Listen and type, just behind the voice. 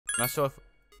Not sure if...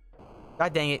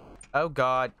 God dang it. Oh,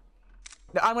 God.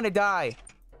 I'm gonna die.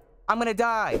 I'm gonna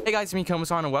die. Hey guys, it's me,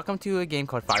 Komasan, and welcome to a game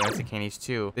called Five Nights at Candy's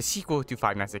 2, the sequel to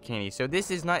Five Nights at Candy's. So this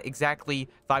is not exactly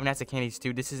Five Nights at Candy's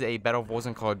 2. This is a better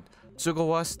version called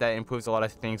Sugarwas that improves a lot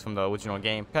of things from the original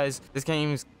game, because this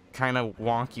game's kind of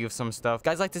wonky with some stuff.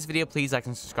 Guys, like this video, please like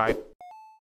and subscribe.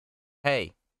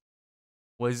 Hey,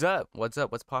 what's up? What's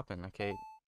up? What's poppin'? Okay,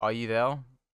 are you there?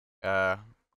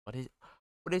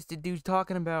 What is the dude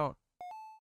talking about?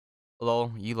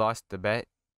 Hello, you lost the bet.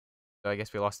 So I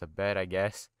guess we lost the bet, I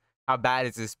guess. How bad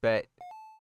is this bet?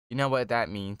 You know what that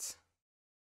means.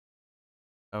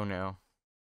 Oh no.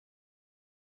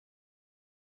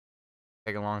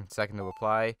 Take a long second to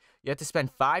reply. You have to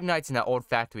spend 5 nights in that old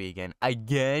factory again.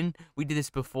 Again? We did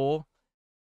this before?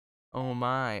 Oh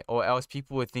my. Or else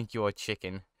people would think you're a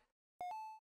chicken.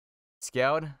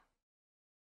 Scared?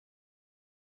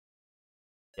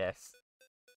 Yes.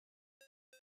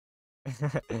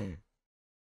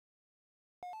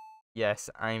 Yes,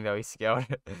 I'm very scared.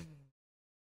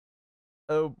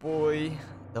 Oh boy,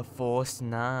 the first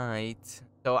night.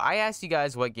 So I asked you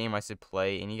guys what game I should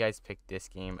play, and you guys picked this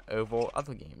game over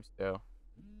other games. So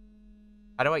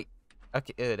how do I?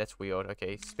 Okay, ew, that's weird.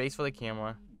 Okay, space for the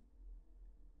camera.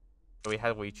 So we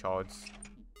had recharge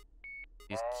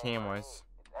these cameras.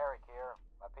 It's Eric here.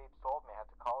 My peeps told me I had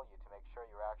to call you to make sure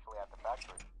you were actually at the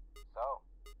factory. So,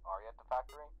 are you at the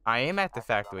factory? I am at the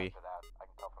factory. I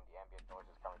can tell from the ambient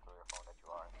noises coming through your phone that you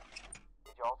are.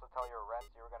 Did you also tell your rents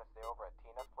you were going to stay over at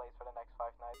Tina's place for the next 5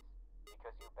 nights?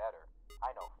 Because you better.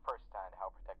 I know firsthand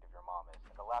how protective your mom is,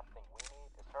 and the last thing we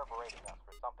need is her berating us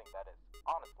for something that is,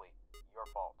 honestly, your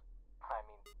fault. I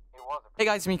mean, it was a... Hey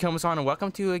guys, it's me, Komasan, and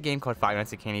welcome to a game called Five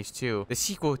Nights at Candy's 2, the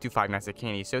sequel to Five Nights at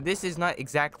Candy's. So this is not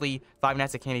exactly Five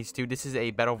Nights at Candy's 2. This is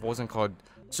a better version called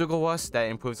Sugarwas that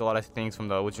improves a lot of things from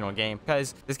the original game,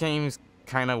 because this game's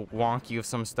kind of wonky with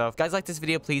some stuff. Guys, like this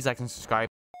video, please like and subscribe.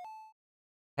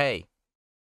 Hey,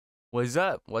 what's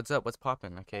up? What's up? What's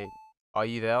poppin'? Okay, are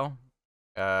you there?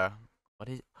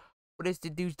 What is the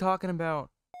dude talking about?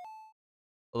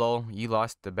 Hello, you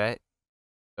lost the bet.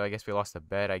 So I guess we lost the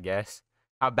bet, I guess.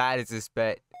 How bad is this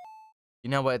bet? You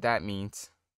know what that means.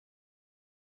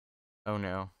 Oh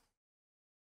no.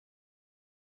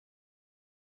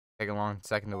 Take a long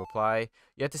second to reply.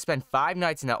 You have to spend 5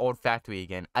 nights in that old factory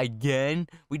again. Again?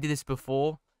 We did this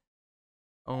before?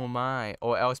 Oh my.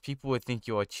 Or else people would think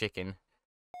you're a chicken.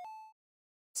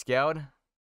 Scared?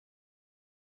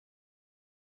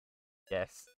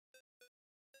 Yes.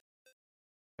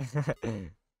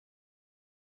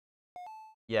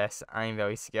 Yes, I'm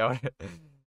very scared.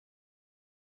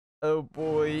 Oh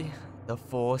boy, the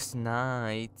first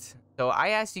night. So I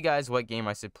asked you guys what game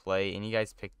I should play, and you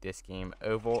guys picked this game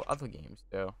over other games.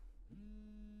 So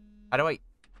how do I?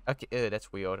 Okay, ew,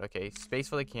 that's weird. Okay, space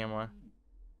for the camera.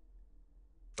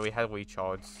 So we had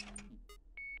recharge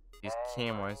these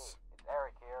cameras. It's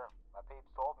Eric here. My peeps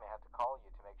told me I had to call you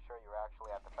to make sure you were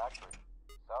actually at the factory.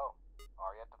 So,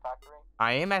 are you at the factory?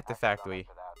 I am at the factory.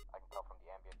 I can tell from the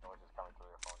ambient noises coming through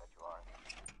your phone that you are.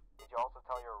 Did you also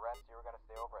tell your rents you were going to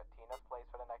stay over at Tina's place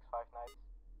for the next 5 nights?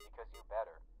 Because you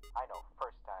better. I know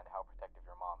firsthand how protective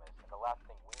your mom is, and the last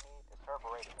thing we need is her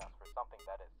berating us for something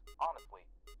that is, honestly,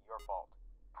 your fault.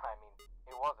 I mean,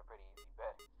 it was a pretty easy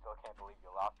bet. Still can't believe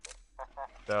you lost it.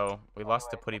 So we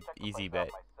lost a pretty easy bet.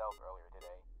 Myself earlier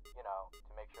today, you know,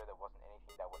 to make sure there wasn't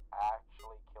anything that would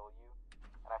actually kill you.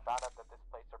 And I found out that this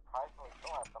place surprisingly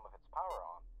still has some of its power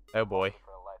on. Oh boy.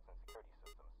 For the lights and security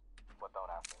systems. But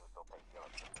don't ask me who still pays the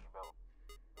electricity bill.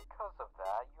 Because of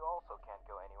that, you also can't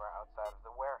go anywhere outside of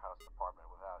the warehouse department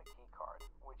without a key card,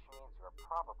 which means you're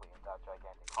probably in that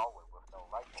gigantic hallway with no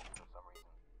light bulbs for some reason.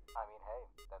 I mean, hey,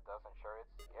 that does ensure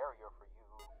it's scarier for you.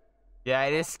 Yeah,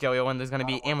 it is scary when there's gonna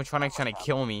be animatronics trying to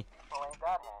kill me. Well, ain't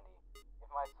that handy? If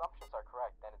my assumptions are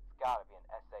correct, then it's gotta be an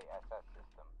SASS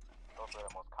system. Those are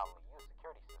the most commonly used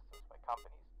security systems by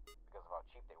companies because of how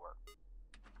cheap they were.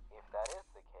 If that is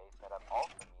the case, then that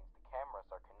also means the cameras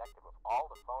are connected with all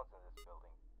the phones in this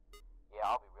building. Yeah,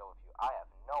 I'll be real with you. I have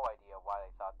no idea why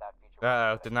they thought that feature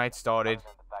was The night started. other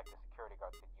than the fact that security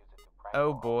guards could use it to prank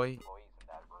Oh all boy. the employees in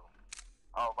that room.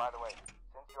 Oh, by the way,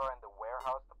 since you're in the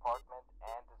warehouse department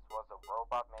and this was a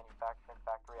robot manufacturing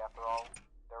factory after all,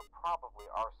 there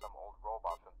probably are some old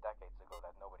robots from decades ago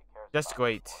that nobody cares Just about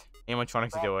great. anymore.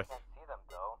 Animatronics to deal with. You can't see them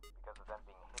though, because of them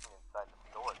being hidden inside the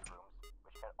storage rooms,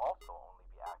 which can also only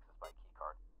be accessed by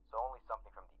keycard, so only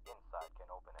something from the inside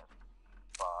can open it.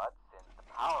 But since the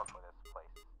power for this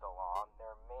place is still on,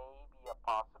 there may be a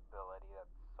possibility that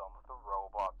some of the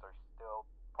robots are still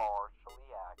partially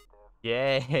active.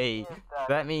 Yay. If that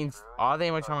That means all the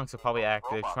animatronics are probably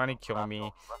active, trying to kill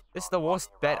me. This is the worst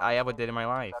bet I ever did in my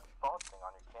life.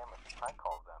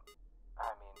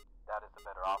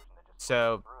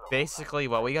 So basically,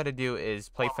 what we got to do is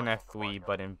play FNAF 3,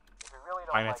 but in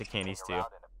Five Nights at Candy's too.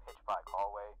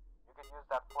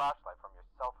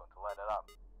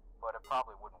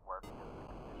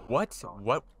 What?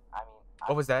 What?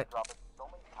 What was that?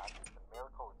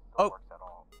 Oh,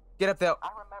 get up there.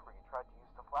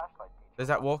 Does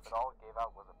that work?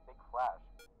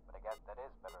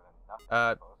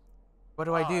 What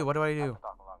do I do? What do I do?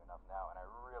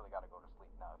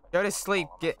 Go to sleep.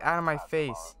 Get out of my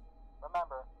face.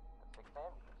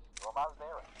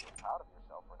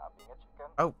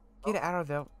 Oh, get out of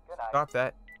there. Stop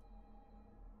that.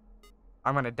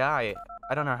 I'm gonna die.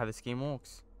 I don't know how this game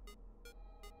works.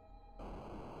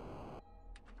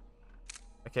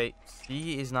 Okay,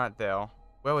 she is not there.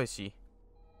 Where is she?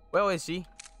 Where is she?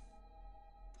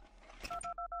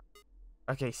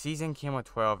 Okay, she's in camera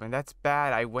 12, and that's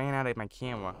bad. I ran out of my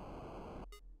camera.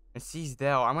 And she's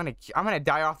there. I'm gonna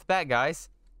die off the bat, guys.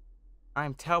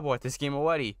 I'm terrible at this game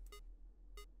already.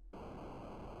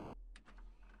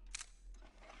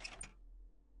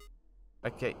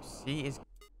 Okay, she is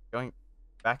going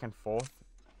back and forth.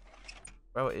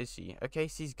 Where is she? Okay,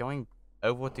 she's going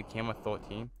over to camera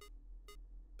 13.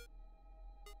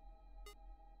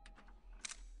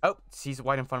 Oh, she's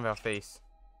right in front of our face.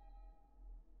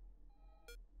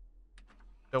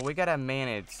 So we gotta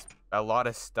manage a lot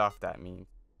of stuff, that means.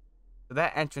 So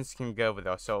that entrance can go over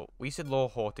there. So we should lower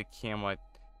her to camera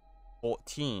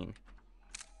 14.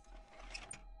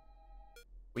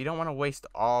 We don't want to waste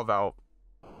all of our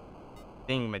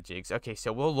thingamajigs. Okay,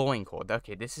 so we're lowering her.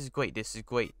 Okay, this is great. This is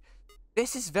great.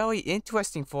 This is very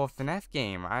interesting for a FNAF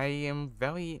game. I am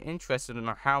very interested in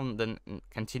how the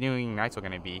continuing nights are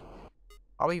gonna be.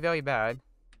 Probably very bad.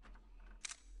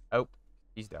 Oh,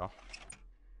 he's there.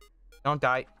 Don't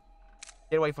die.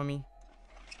 Get away from me.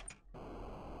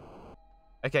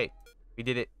 Okay, we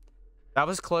did it. That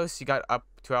was close. He got up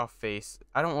to our face.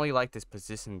 I don't really like this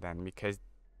position then because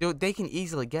dude, they can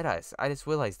easily get us. I just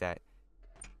realized that.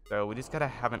 So we just gotta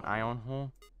have an eye on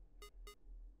her.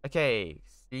 Okay,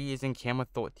 she is in camera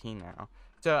 13 now.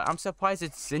 So I'm surprised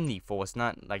it's Sydney for us,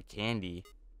 not like Candy.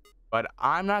 But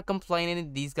I'm not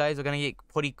complaining. These guys are gonna get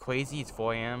pretty crazy. It's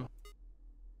 4 AM.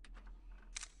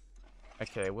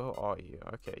 Okay, where are you?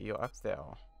 Okay, you're up there.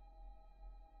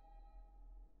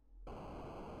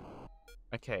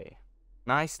 Okay.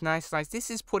 Nice, nice, nice. This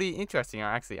is pretty interesting,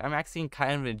 actually. I'm actually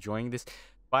kind of enjoying this.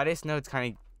 But I just know it's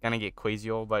kind of gonna get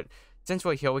crazier. But since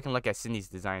we're here, we can look at Sydney's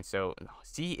design. So,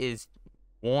 she is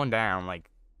worn down. Like,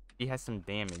 she has some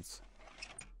damage.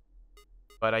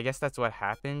 But I guess that's what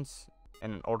happens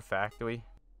in an old factory.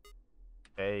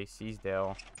 Okay, she's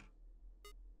there.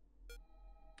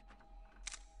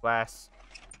 Glass.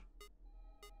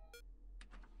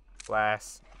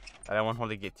 Glass. I don't want her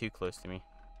to get too close to me.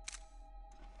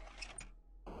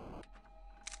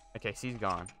 Okay, she's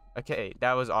gone. Okay,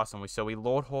 that was awesome. So we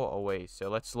lured her away. So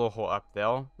let's lure her up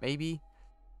there, maybe?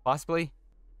 Possibly?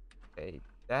 Okay,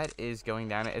 that is going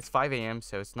down. It's 5 AM,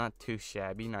 so it's not too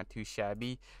shabby. Not too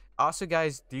shabby. Also,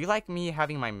 guys, do you like me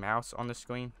having my mouse on the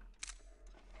screen?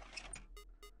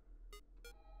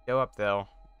 Go up there.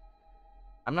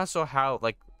 I'm not sure how,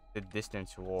 like, the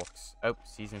distance works. Oh,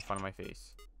 she's in front of my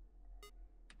face.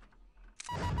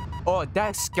 Oh,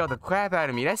 that scared the crap out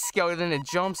of me. That scared than the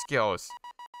jump scares.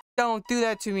 Don't do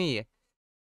that to me.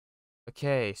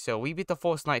 Okay, so we beat the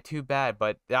first night too bad,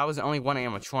 but that was only one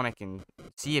animatronic, and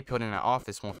she appeared in the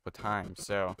office multiple times,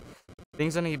 so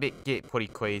things are gonna get pretty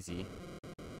crazy.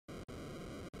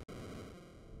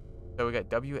 So we got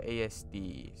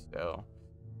WASD. So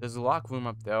there's a lock room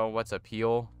up there. What's up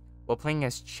here? We're playing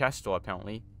as Chester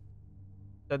apparently.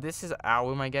 So this is our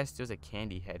room, I guess. There's a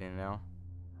candy head in there.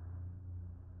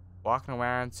 Walking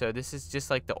around. So this is just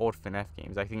like the old FNAF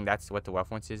games. I think that's what the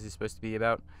reference is supposed to be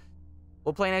about.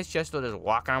 We're playing as Chester, just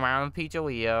walking around the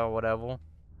pizzeria or whatever.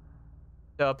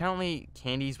 So apparently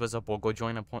Candy's was a burger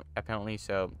joint apparently.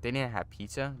 So they didn't have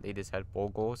pizza. They just had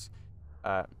burgers.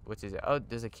 Which is it? Oh,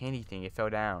 there's a candy thing. It fell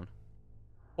down.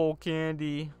 Oh,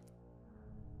 Candy.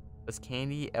 Was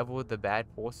Candy ever the bad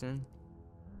person?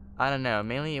 I don't know.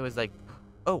 Mainly it was like,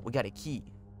 oh, we got a key.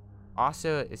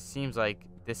 Also, it seems like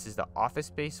this is the office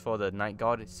space for the night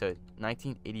guard. So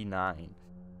 1989.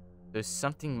 So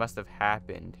something must have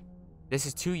happened. This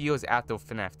is 2 years after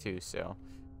FNAF 2, so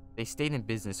they stayed in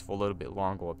business for a little bit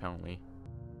longer apparently.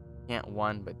 Can't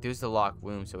run, but there's the locked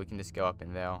room, so we can just go up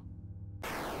in there.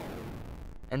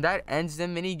 And that ends the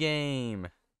mini game.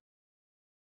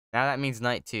 Now that means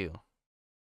night 2.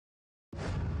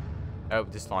 Oh,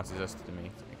 this launches us to the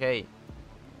mini. Okay,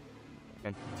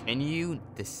 Continue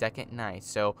the second night.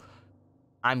 So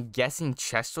I'm guessing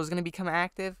Chester's gonna become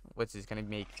active, which is gonna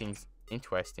make things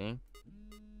interesting.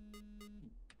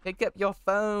 Pick up your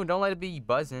phone. Don't let it be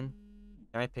buzzing.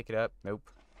 Can I pick it up? Nope.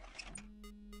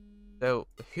 So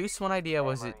whose one idea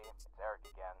was it? It's Eric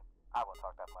again. I won't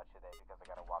talk that much today because I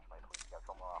gotta watch my sleep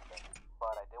schedule more often.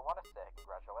 But I did want to say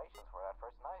congratulations for that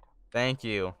first night. Thank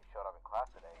you. You showed up in class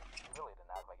today. You really didn't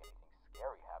act like anything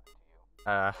scary happened to you.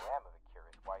 Uh, I am a bit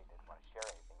curious why you didn't want to share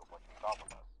anything of what you saw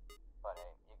with us. But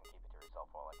hey, you can keep it to yourself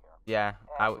for all I care. yeah,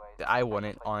 Anyways, I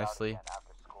wouldn't, checked out honestly. again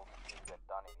after school to see if you had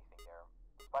done anything there.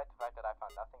 Despite the fact that I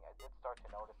found nothing, I did start to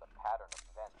notice a pattern of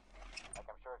events. Like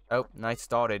I'm sure if you Oh, were to night keep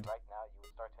started. right now, you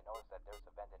would start to notice that there's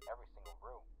a vent in every single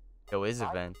room. There is a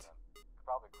Besides vent. them, you could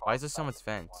probably crawl Why is there so inside much if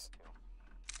you vents? wanted to.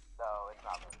 So it's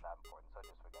not really that important, so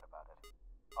just forget about it.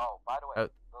 Oh, by the way, Oh,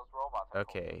 those robots I told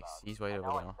you okay, about. he's right I over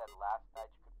know there. I said last night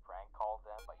you could prank call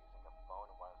them by using a phone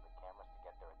and one of the cameras to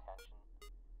get their attention.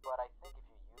 But I think if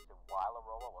you used it while a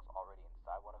robot was already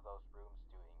inside one of those rooms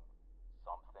doing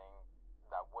something,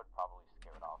 that would probably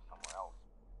scare it off somewhere else.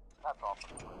 That's all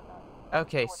for the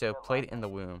Okay, so played in the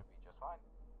womb. Just fine.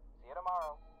 See you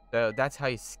tomorrow. So that's how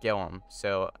you scale them.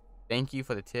 So thank you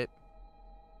for the tip.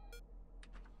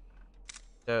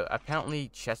 So apparently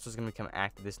Chester's gonna become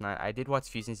active this night. I did watch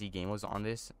Fusion Z Gamers on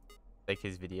this, like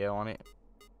his video on it.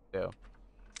 So,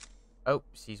 oh,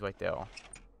 she's right there.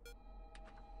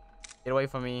 Get away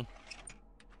from me.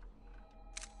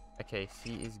 Okay,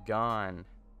 she is gone.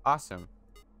 Awesome.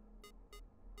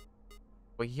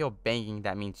 Well, you hear banging,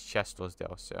 that means Chester's there.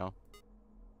 So.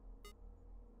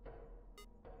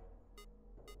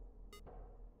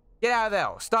 Get out of there!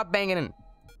 Stop banging!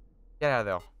 Get out of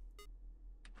there.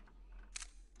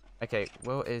 Okay,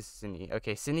 where is Sydney?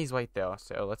 Okay, Sydney's right there.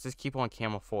 So let's just keep on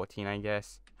camera 14, I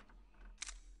guess.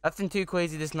 Nothing too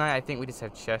crazy this night. I think we just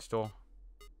have Chester.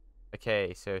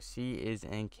 Okay, so she is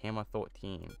in camera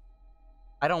 14.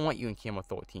 I don't want you in camera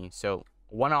 14, so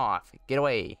one off. Get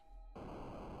away.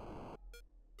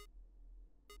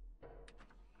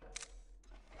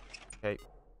 Okay,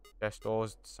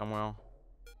 Chester's somewhere.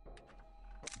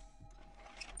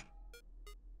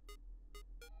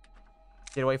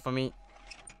 Get away from me.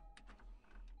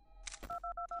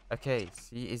 Okay,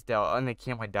 she is there. And the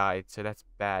camera died, so that's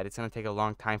bad. It's gonna take a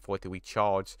long time for it to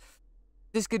recharge.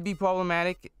 This could be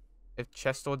problematic if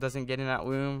Chester doesn't get in that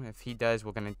room. If he does,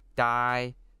 we're gonna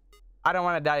die. I don't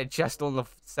want to die to Chester on the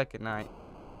second night.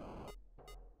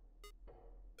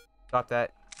 Stop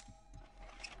that.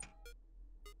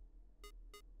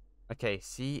 Okay,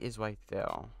 C is right there.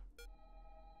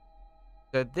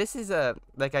 So this is a,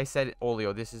 like I said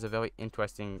earlier, this is a very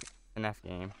interesting FNAF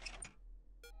game.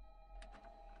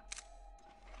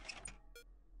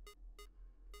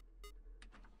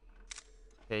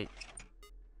 Okay,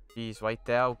 he's right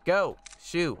there. Go!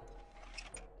 Shoo!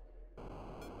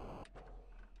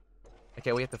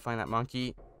 Okay, we have to find that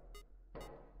monkey.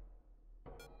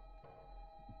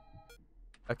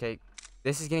 Okay,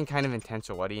 this is getting kind of intense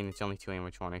already, and it's only 2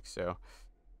 animatronics, so...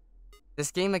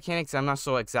 This game mechanics, I'm not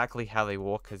sure exactly how they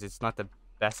work, because it's not the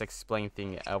best explained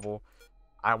thing ever.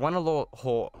 I want a little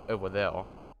hole over there.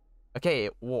 Okay,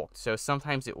 it worked. So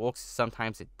sometimes it works,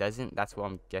 sometimes it doesn't. That's what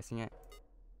I'm guessing at.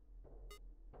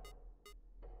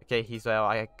 Okay, he's well,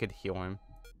 I could heal him.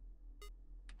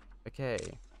 Okay.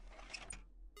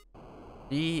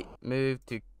 He moved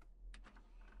to...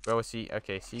 Where was he?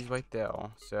 Okay, she's right there.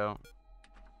 So...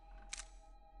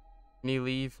 Can you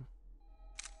leave?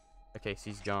 Okay,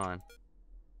 she's gone.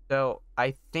 So,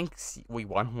 I think we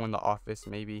won her in the office,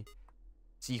 maybe.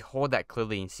 She heard that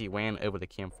clearly and she ran over to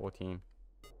Cam 14.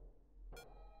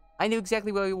 I knew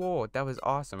exactly where he was. That was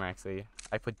awesome, actually.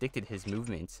 I predicted his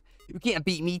movements. You can't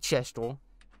beat me, Chester.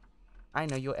 I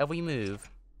know your every move.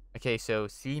 Okay, so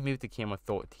she moved to camera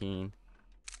 13.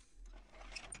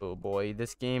 Oh boy,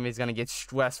 this game is gonna get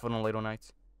stressful in the later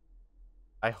nights.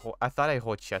 I thought I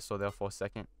heard Chester there for a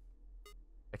second.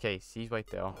 Okay, she's right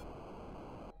there.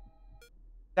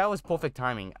 That was perfect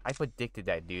timing. I predicted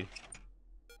that, dude.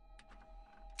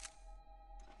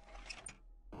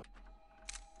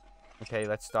 Okay,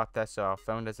 let's stop that so our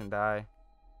phone doesn't die.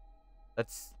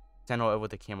 Let's send her over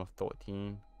to camera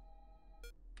 13.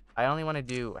 I only want to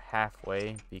do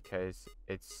halfway because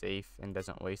it's safe and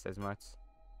doesn't waste as much.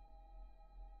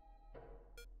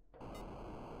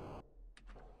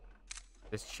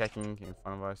 Just checking in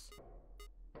front of us.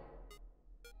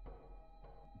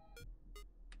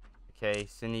 Okay,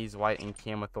 Sydney's white in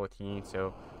camera 13,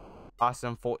 so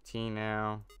awesome 14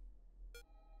 now.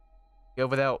 Go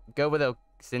over there,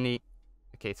 Sydney.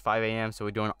 Okay, it's 5 a.m., so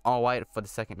we're doing all white for the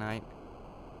second night.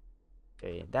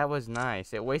 Okay, that was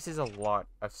nice. It wastes a lot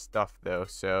of stuff though,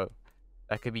 so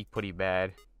That could be pretty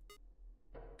bad.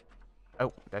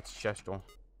 Oh, that's Chestel.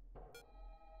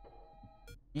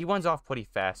 He runs off pretty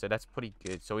fast, so that's pretty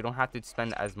good. So we don't have to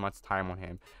spend as much time on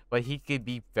him. But he could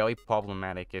be very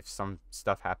problematic if some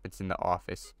stuff happens in the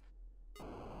office.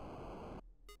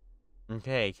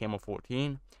 Okay, Camel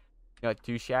 14. Not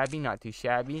too shabby, not too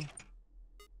shabby.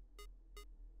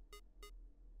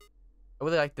 I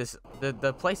really like this.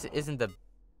 The place isn't the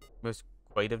most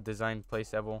creative design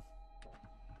place ever.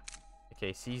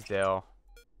 Okay, Seasdale.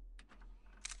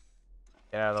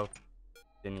 Get out of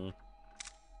the thingy.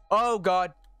 Oh,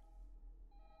 God.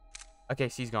 Okay,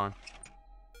 she's gone.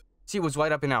 She was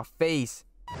right up in our face.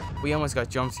 We almost got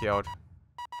jump scared.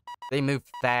 They move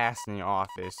fast in the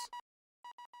office.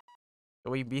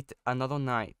 So we beat another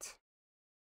night.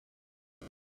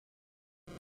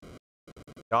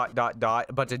 Dot, dot, dot.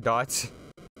 A bunch of dots.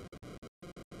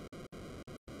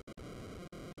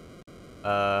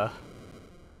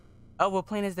 Oh, we're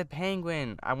playing as the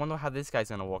penguin. I wonder how this guy's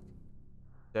gonna work.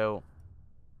 So,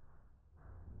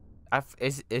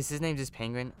 is his name just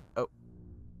Penguin?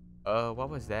 Oh, what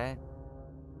was that?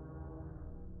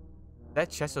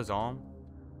 That Chester's arm?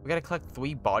 We gotta collect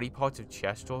 3 body parts of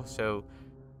Chester, so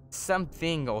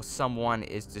something or someone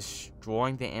is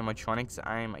destroying the animatronics,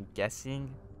 I'm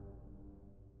guessing.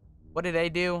 What did they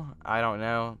do? I don't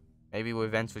know. Maybe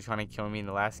events were trying to kill me in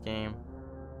the last game.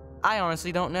 I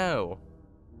honestly don't know.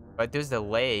 But there's the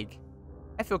leg.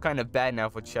 I feel kind of bad now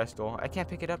for Chester. I can't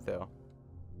pick it up, though.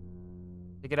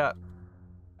 Pick it up.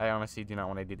 I honestly do not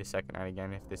want to do the second night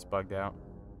again if this bugged out.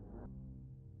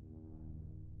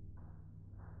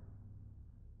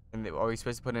 And are we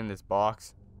supposed to put it in this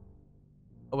box?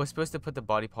 Oh, we're supposed to put the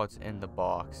body parts in the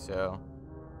box, so...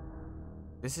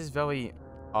 This is very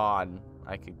odd,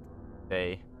 I could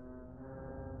say.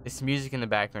 This music in the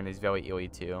background is very eerie,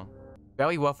 too.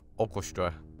 Very rough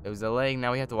orchestra. It was a leg,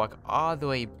 now we have to walk all the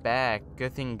way back.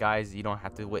 Good thing, guys, you don't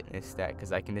have to witness that,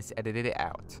 because I can just edit it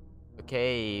out.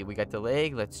 Okay, we got the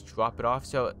leg. Let's drop it off.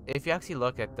 So, if you actually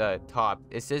look at the top,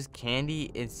 it says Candy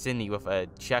and Sydney with a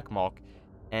check mark.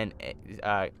 And,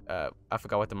 I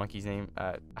forgot what the monkey's name,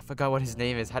 I forgot what his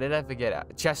name is. How did I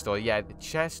forget? Chester, yeah,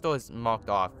 Chester is marked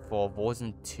off for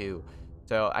version 2.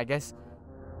 So, I guess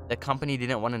the company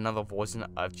didn't want another version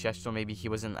of Chester. Maybe he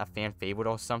wasn't a fan favorite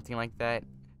or something like that.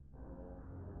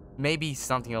 Maybe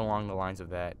something along the lines of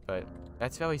that, but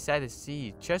that's very sad to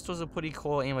see. Chester's a pretty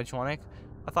cool animatronic.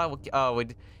 I thought,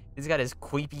 he's got his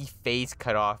creepy face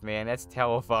cut off, man. That's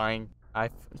terrifying. I'm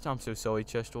so sorry,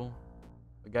 Chester.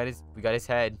 We got his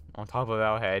head on top of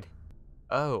our head.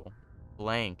 Oh,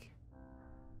 blank.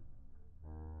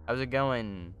 How's it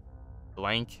going,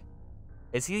 blank?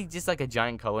 Is he just like a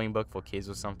giant coloring book for kids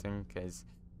or something? Because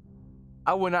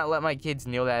I would not let my kids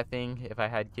know that thing if I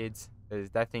had kids. Because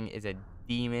that thing is a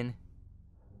demon.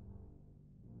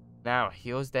 Now,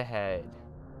 here's the head.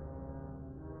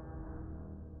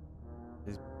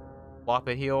 Just plop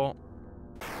it here.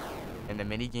 And the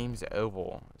mini game's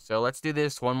over. So let's do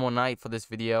this one more night for this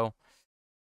video.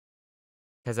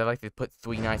 Because I like to put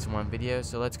 3 nights in one video.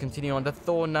 So let's continue on the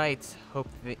 3rd night.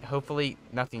 Hopefully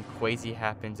nothing crazy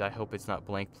happens. I hope it's not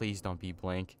Blank. Please don't be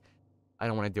Blank. I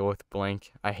don't want to deal with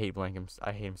Blank. I hate Blank.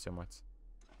 I hate him so much.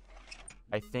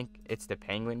 I think it's the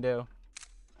penguin though.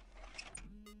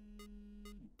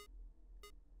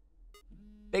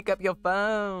 Pick up your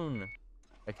phone.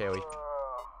 Okay, wait. Hey,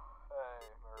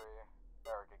 Marie.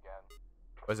 Eric again.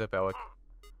 What's up, Alec?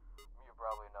 You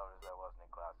probably noticed I wasn't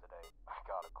in class today. I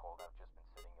got a cold. I've just been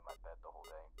sitting in my bed the whole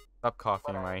day. Stop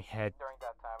coughing in my head. During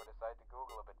that time, I decided to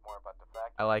Google a bit more about the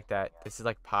fact. I like that. This is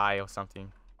like pie or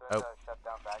something. During the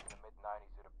shutdown back in the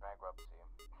mid-90s due to bankruptcy.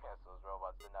 Yes, those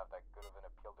robots didn't have that good of an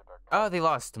appeal to their Oh, they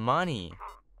lost money.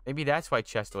 Maybe that's why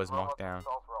Chester was marked down.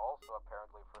 Installs were also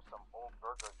apparently for some old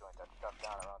burger joint that shut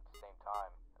down around the same time.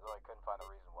 Though I couldn't find a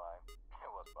reason why. It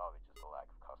was probably just a lack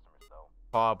of customers, though.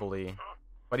 Probably.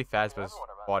 Buddy Faz was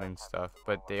bought and stuff,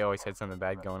 but they always had something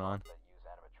bad going on. That use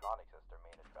animatronics as their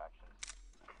main attractions.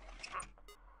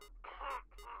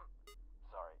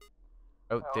 Sorry.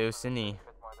 Oh, there's Sydney.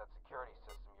 That security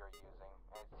system you're using,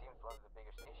 and it seems one of the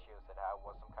biggest issues it had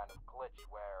was some kind of glitch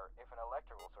where if an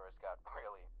electrical source got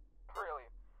really close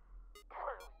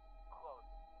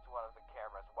to one of the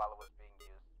cameras while it was being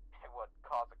used, it would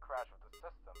cause a crash of the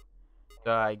system.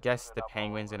 So I guess the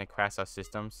penguin's gonna crash our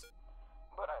systems.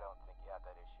 But I don't think you have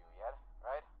that issue yet,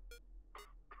 right?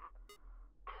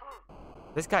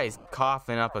 This guy is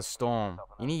coughing up a storm.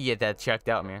 You need to get that checked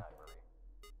out, man.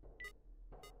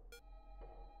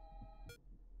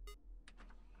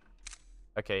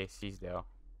 Okay, she's there.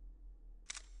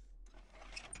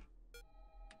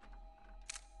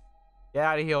 Get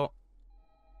out of here.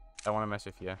 I want to mess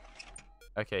with you.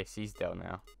 Okay, Seasdale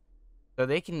now. So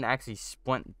they can actually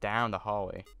sprint down the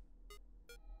hallway.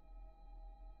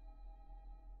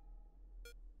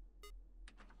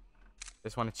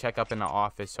 Just want to check up in the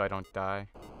office so I don't die.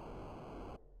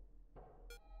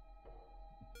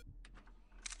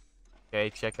 Okay,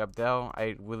 check up Dell.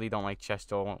 I really don't like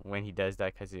Chester when he does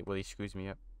that because it really screws me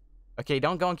up. Okay,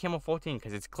 don't go on camera 14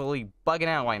 because it's clearly bugging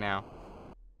out right now.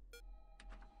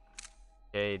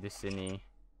 Okay, this Sydney.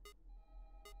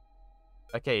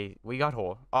 Okay, we got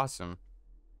her. Awesome.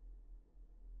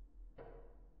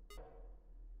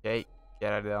 Okay,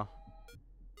 get out of there.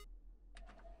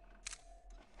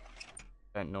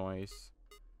 That noise.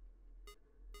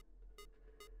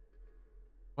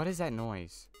 What is that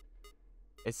noise?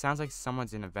 It sounds like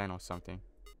someone's in a vent or something.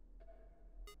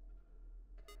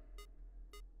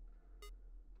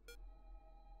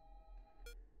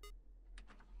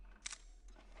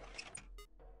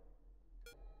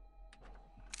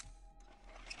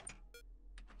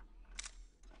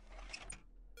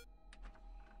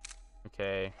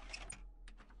 Okay.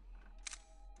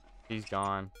 He's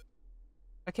gone.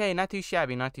 Okay, not too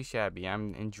shabby, not too shabby.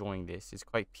 I'm enjoying this. It's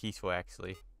quite peaceful,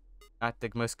 actually. Not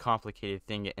the most complicated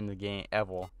thing in the game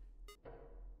ever.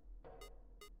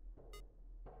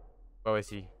 Where is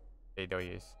he? Okay, there he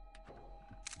is.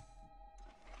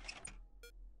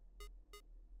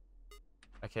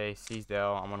 Okay,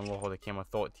 Seasdale. I'm gonna hold the camera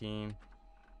 13.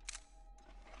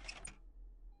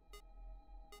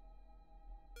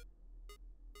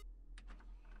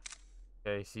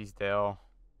 Okay, Seasdale.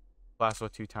 Flash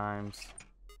 2 times.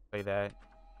 Play that.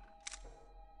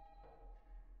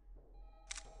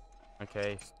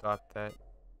 Okay, stop that.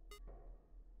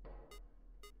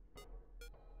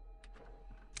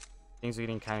 Things are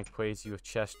getting kind of crazy with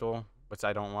Chester, which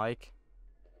I don't like.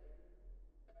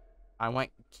 I want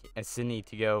Sydney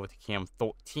to go with cam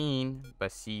 13,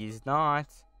 but she's not.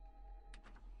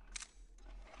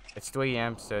 It's 3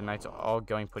 AM, so nights are all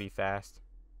going pretty fast.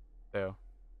 So,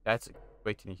 that's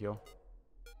great to hear.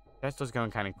 Chester's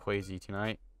going kind of crazy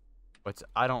tonight, which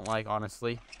I don't like,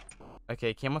 honestly.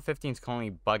 Okay, camera 15 is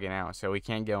currently bugging out, so we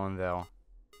can't go in there.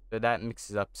 So that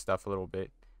mixes up stuff a little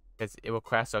bit. Because it will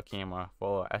crash our camera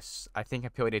for, I think, a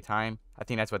period of time. I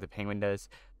think that's what the penguin does.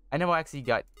 I never actually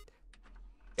got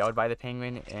yelled by the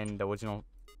penguin in the original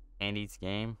Andy's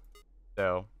game.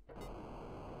 So.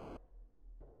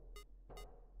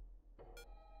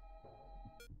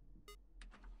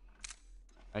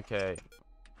 Okay.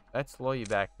 Let's slow you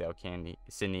back, though,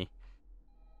 Sydney.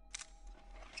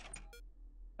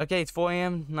 Okay, it's 4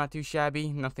 AM. Not too shabby.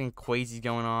 Nothing crazy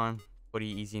going on. Pretty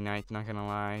easy night, not gonna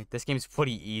lie. This game's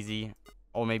pretty easy.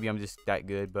 Or maybe I'm just that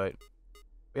good, but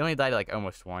we only died like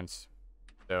almost once.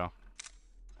 So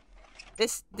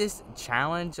this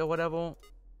challenge or whatever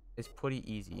is pretty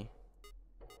easy.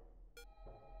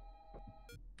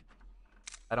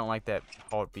 I don't like that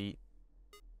heartbeat.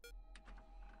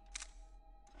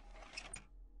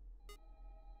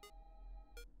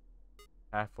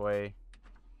 Halfway.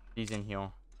 He's in here.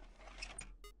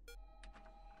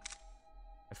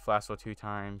 I flashed 2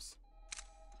 times.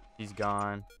 He's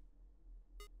gone.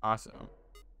 Awesome.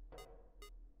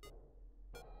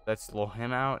 Let's slow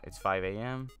him out. It's 5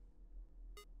 AM.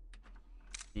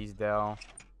 He's Dell.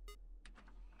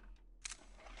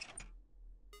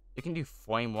 You can do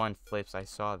flame 1 flips. I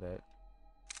saw that.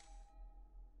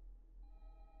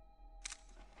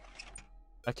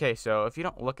 Okay, so if you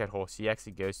don't look at her, she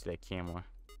actually goes to that camera.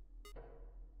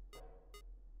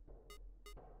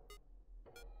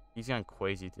 He's going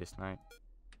crazy this night.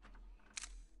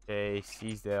 Okay,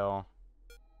 Seasdale.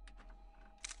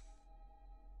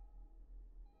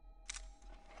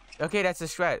 Okay, that's the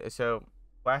strat. So,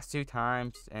 last 2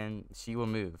 times, and she will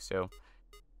move. So,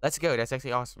 let's go. That's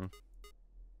actually awesome.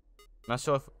 Not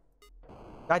sure if...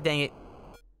 God dang it.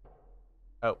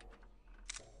 Oh.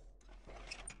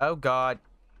 Oh, God.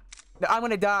 No, I'm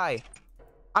gonna die.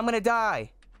 I'm gonna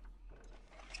die.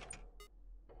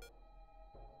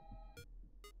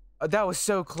 Oh, that was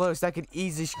so close. That could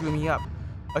easily screw me up.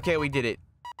 Okay, we did it.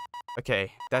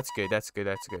 Okay, that's good. That's good.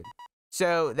 That's good.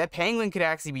 So, that penguin could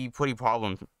actually be pretty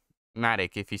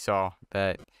problematic if you saw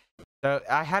that. So,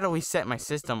 I had to reset my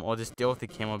system or just deal with the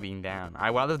camera being down. I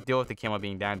rather deal with the camera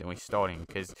being down than restarting,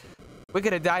 because we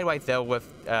could have died right there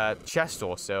with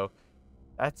Chester, so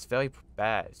that's very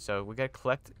bad. So, we gotta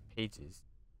collect pages.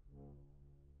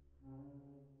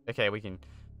 Okay, we can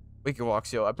walk.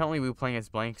 So, apparently we were playing as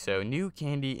blank, so new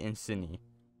Candy and Sydney.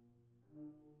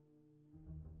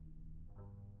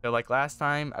 So, like last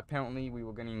time, apparently we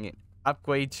were getting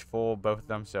upgrades for both of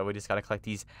them, so we just gotta collect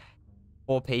these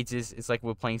 4 pages. It's like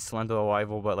we're playing Slender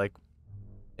Arrival, but like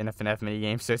in a FNAF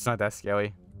minigame, so it's not that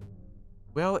scary.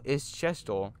 Well, it's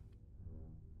Chestel.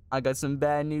 I got some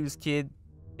bad news, kid.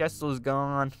 Chestel's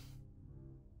gone.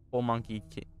 Whole monkey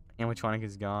animatronic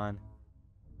is gone.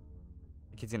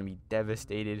 The kid's gonna be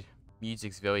devastated.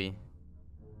 Music's very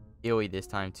eerie this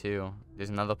time too. There's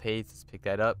another page. Let's pick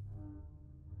that up.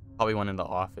 Probably one in the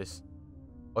office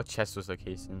or Chestel's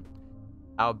location.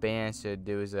 Our band said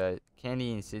there was a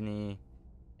Candy and Sydney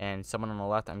and someone on the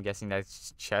left. I'm guessing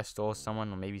that's Chestel,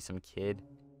 someone or maybe some kid.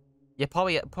 Yeah,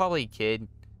 probably a kid.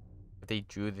 But they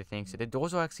drew the thing, so the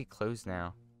doors are actually closed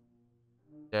now.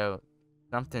 So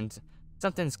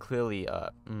something's clearly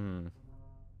up.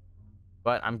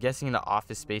 But I'm guessing in the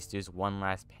office space there's one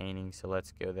last painting, so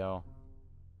let's go though.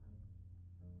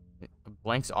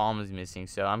 Blank's arm is missing,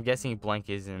 so I'm guessing Blank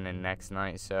is in the next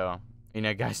night, so you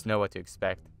know, guys know what to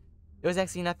expect. There was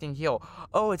actually nothing here.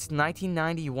 Oh, it's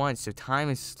 1991, so time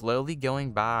is slowly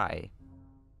going by.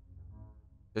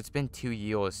 So it's been 2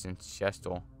 years since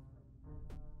Chestel.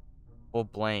 Or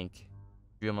Blank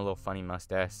drew him a little funny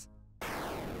mustache.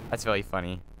 That's really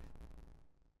funny.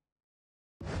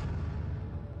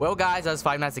 Well, guys, that was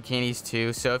Five Nights at Candy's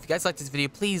 2. So if you guys like this video,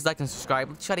 please like and subscribe.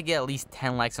 Let's try to get at least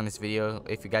 10 likes on this video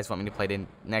if you guys want me to play the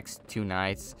next 2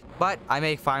 nights. But I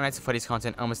make Five Nights at Freddy's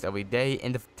content almost every day,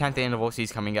 and the 10th anniversary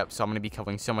is coming up, so I'm going to be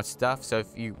covering so much stuff. So if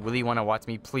you really want to watch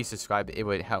me, please subscribe. It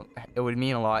would help. It would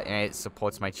mean a lot, and it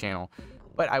supports my channel.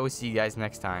 But I will see you guys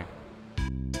next time.